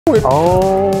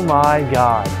Oh my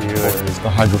god, dude. It's the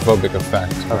hydrophobic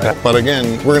effect, Okay. right? But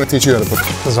again, we're gonna teach you how to put it.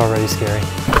 This is already scary.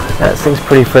 That thing's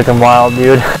pretty freaking wild,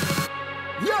 dude.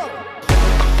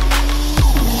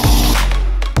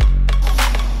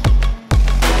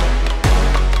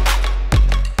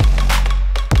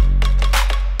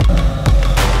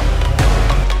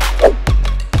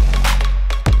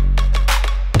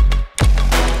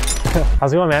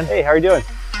 How's it going, man? Hey, how are you doing?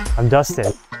 I'm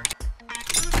Dustin.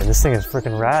 And this thing is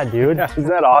freaking rad, dude. Yeah, isn't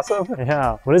that awesome?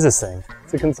 Yeah. What is this thing?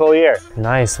 It's a Consulier.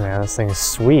 Nice, man. This thing is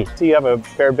sweet. So you have a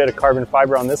fair bit of carbon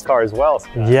fiber on this car as well.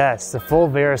 Yes, the full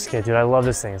Varis kit, dude. I love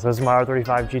this thing. So this is my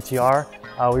R35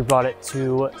 GTR. We brought it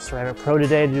to Ceramic Pro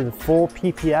today to do the full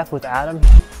PPF with Adam.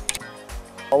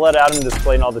 I'll let Adam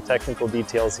explain all the technical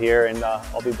details here, and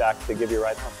I'll be back to give you a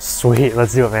ride home. Sweet.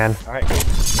 Let's do it, man. All right.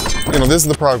 You know, this is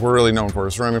the product we're really known for,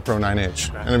 Ceramic Pro 9H.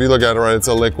 Okay. And if you look at it, right, it's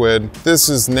a liquid. This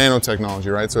is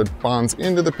nanotechnology, right? So it bonds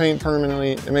into the paint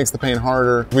permanently. It makes the paint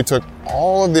harder. We took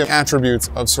all of the attributes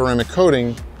of ceramic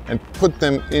coating and put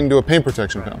them into a paint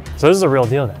protection film. So this is the real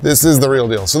deal then? This is the real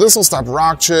deal. So this will stop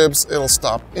rock chips, it'll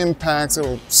stop impacts,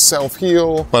 it'll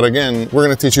self-heal. But again, we're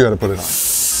gonna teach you how to put it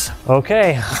on.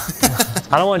 Okay.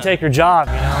 I don't want to take your job,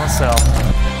 you know, so.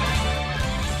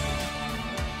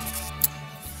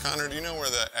 Connor, do you know where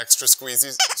the extra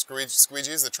squeegees,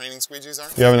 the training squeegees are?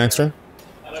 You have an extra?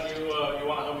 Adam, you want to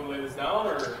help me lay this down,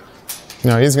 or?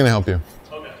 No, he's gonna help you.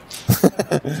 Okay.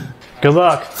 Good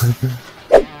luck.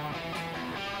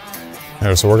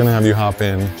 There, so we're gonna have you hop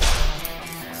in,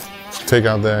 take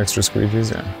out the extra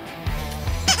squeegees, yeah.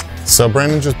 So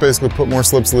Brandon just basically put more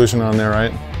slip solution on there,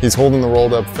 right? He's holding the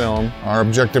rolled up film. Our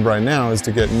objective right now is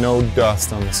to get no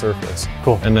dust on the surface.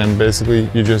 Cool. And then basically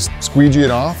you just squeegee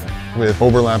it off with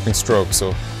overlapping strokes.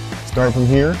 So start from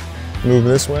here, move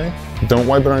this way. Don't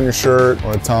wipe it on your shirt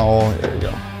or a towel, there you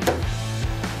go.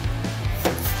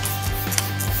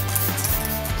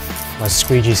 My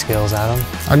squeegee skills, Adam.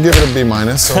 I'd give it a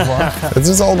B- so far. It's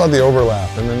just all about the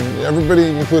overlap. And then everybody,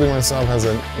 including myself, has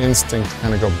an instinct to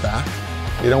kind of go back.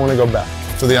 You don't want to go back.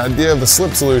 So the idea of the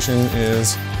slip solution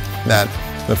is that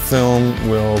the film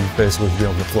will basically be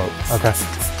able to float. Okay.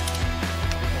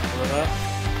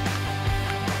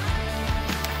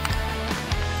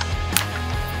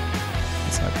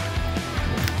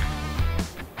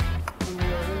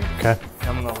 Okay.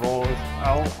 I'm gonna roll this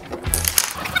out.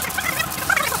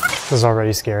 This is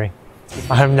already scary.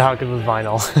 I'm not good with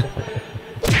vinyl.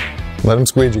 Let him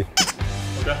squeegee.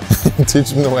 Okay. Teach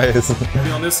him the ways.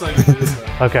 Be on this side, you do this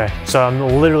side. Okay, so I'm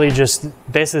literally just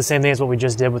basically the same thing as what we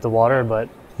just did with the water, but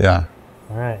Yeah.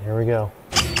 all right, here we go.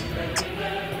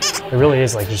 It really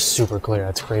is like just super clear.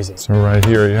 That's crazy. So right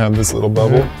here you have this little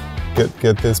bubble.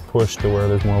 Get this pushed to where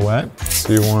there's more wet.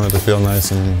 So you want it to feel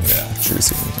nice and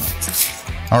juicy.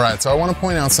 All right, so I want to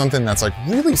point out something that's like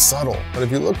really subtle, but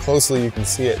if you look closely, you can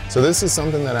see it. So this is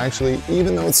something that actually,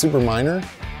 even though it's super minor,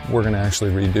 we're gonna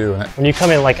actually redo it. When you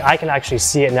come in, like I can actually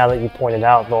see it now that you pointed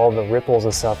out all the ripples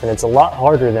and stuff, and it's a lot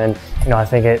harder than, you know, I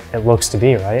think it looks to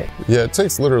be, right? Yeah, it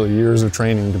takes literally years of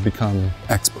training to become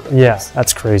expert. Yeah,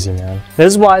 that's crazy, man.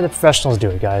 This is why the professionals do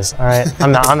it, guys. All right,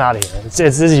 I'm out of here.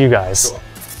 This is you guys.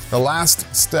 The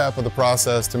last step of the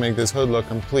process to make this hood look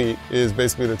complete is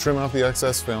basically to trim off the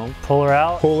excess film. Pull her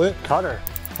out. Pull it. Cut her.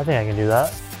 I think I can do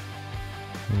that.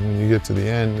 And when you get to the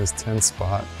end, this 10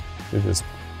 spot, you just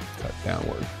cut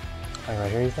downward. Like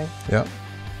right here, you think? Yep.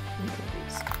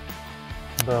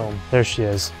 Boom. There she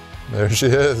is. There she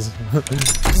is.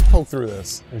 Just poke through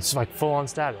this. It's like full on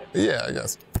stab it. Yeah, I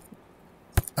guess.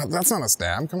 That's not a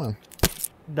stab, come on.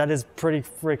 That is pretty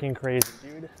freaking crazy,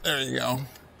 dude. There you go.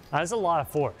 That's a lot of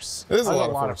force. It is a lot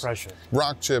of lot force. of pressure.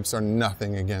 Rock chips are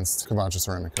nothing against KAVACA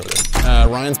ceramic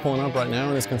coating. Ryan's pulling up right now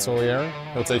in his Consulier.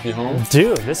 He'll take you home.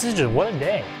 Dude, this is just, what a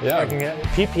day. Yeah. I can get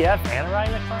PPF and a ride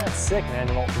in the car, that's sick, man.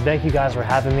 Well, thank you guys for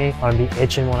having me. I'm gonna be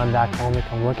itching when I'm back home to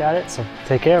come look at it, so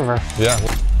take care of her. Yeah.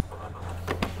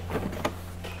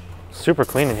 Super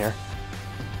clean in here.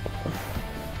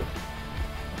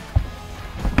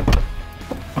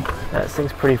 That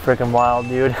thing's pretty freaking wild,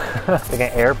 dude. It's like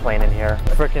an airplane in here.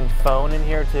 Freaking phone in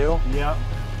here too. Yep.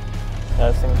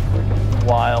 That thing's freaking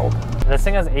wild. This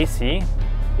thing has AC?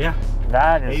 Yeah.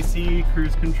 That is... AC,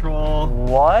 cruise control.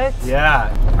 What?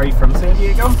 Yeah. Are you from San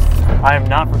Diego? I am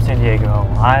not from San Diego.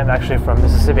 I'm actually from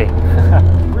Mississippi.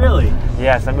 Really?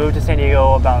 Yes, I moved to San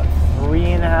Diego about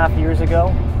 3.5 years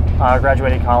ago. I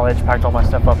graduated college, packed all my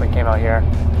stuff up and came out here.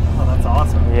 Oh, that's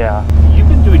awesome. Yeah. You've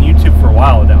been doing YouTube for a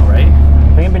while now, right?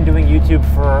 I think I've been doing YouTube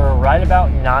for right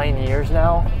about 9 years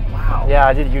now. Wow. Wow. Yeah,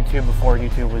 I did YouTube before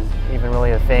YouTube was even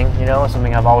really a thing, you know,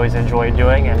 something I've always enjoyed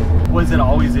doing. And Was it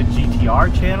always a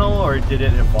GTR channel, or did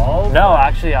it evolve? no,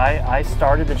 actually, I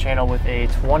started the channel with a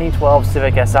 2012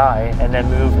 Civic Si and then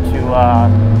moved to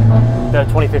the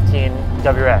 2015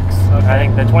 WRX. Okay. I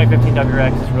think the 2015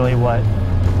 WRX is really what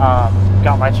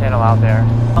got my channel out there.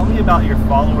 Tell me about your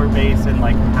follower base and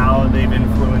like how they've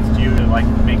influenced you to like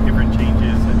make different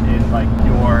changes in like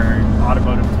your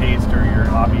automotive taste or your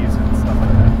hobbies and stuff like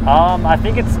that. I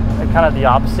think it's kind of the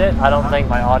opposite. I don't think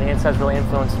my audience has really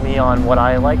influenced me on what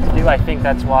I like to do. I think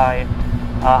that's why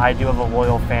I do have a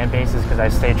loyal fan base, is because I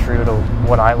stay true to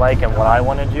what I like and what I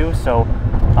want to do. So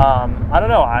I don't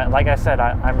know. Like I said,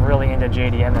 I'm really into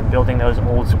JDM, and building those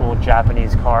old school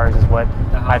Japanese cars is what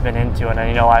I've been into. And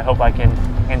you know, I hope I can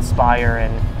inspire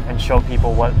and show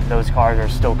people what those cars are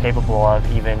still capable of,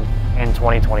 even in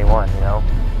 2021. You know.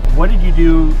 What did you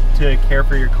do to care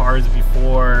for your cars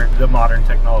before the modern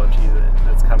technology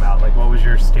that's come out? Like, what was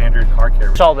your standard car care?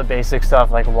 Just all the basic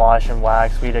stuff like wash and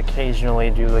wax. We'd occasionally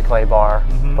do the clay bar,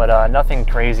 but nothing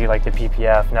crazy like the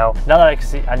PPF. Now that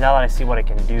I see what it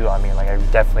can do, I mean, like, I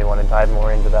definitely want to dive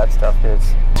more into that stuff.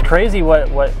 It's crazy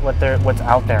what's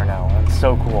out there now. It's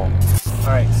so cool. All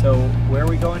right, so where are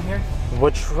we going here?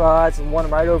 Which it's one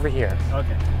right over here.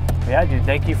 Okay. Yeah, dude,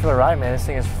 thank you for the ride, man. This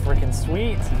thing is freaking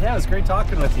sweet. Yeah, it was great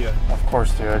talking with you. Of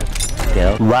course, dude.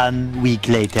 1 week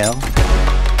later.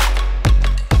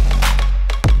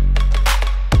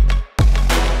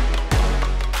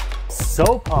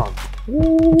 So pumped.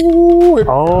 Ooh.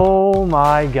 Oh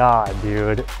my god,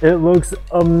 dude. It looks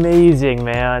amazing,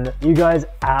 man. You guys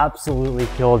absolutely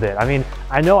killed it. I mean,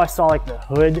 I know I saw like the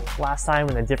hood last time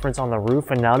and the difference on the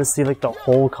roof, and now to see like the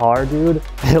whole car, dude,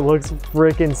 it looks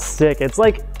freaking sick. It's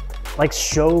like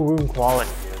showroom quality,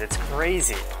 dude. It's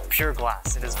crazy. Pure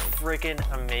glass. It is freaking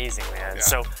amazing, man. Yeah.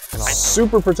 So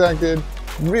Super protected,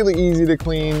 really easy to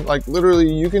clean. Like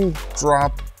literally you can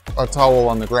drop a towel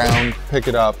on the ground, pick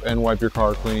it up and wipe your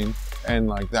car clean, and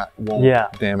like that won't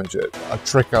damage it. A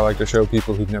trick I like to show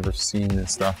people who've never seen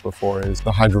this stuff before is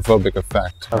the hydrophobic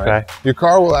effect. Right? Okay. Your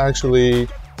car will actually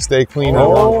stay clean.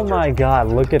 Oh my god,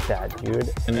 look at that, dude.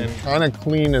 And then kind of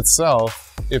clean itself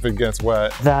if it gets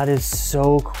wet. That is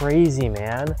so crazy,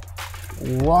 man.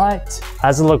 What? How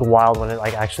does it look wild when it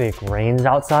like actually rains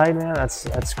outside, man? That's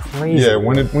crazy. Yeah,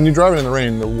 when you drive it in the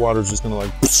rain, the water's just gonna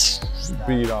like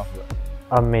beat off of it.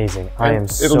 Amazing. I am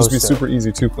so It'll just be stoked. super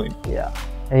easy to clean. Yeah.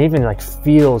 And even like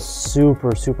feels super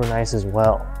nice as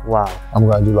well. Wow. I'm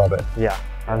glad you love it. Yeah,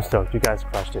 I'm stoked. You guys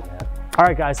crushed it, man. All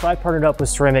right, guys, so I partnered up with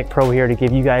Ceramic Pro here to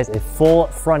give you guys a full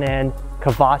front end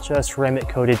KAVACA ceramic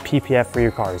coated PPF for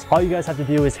your cars. All you guys have to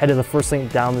do is head to the first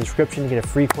link down in the description to get a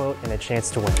free quote and a chance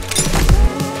to win.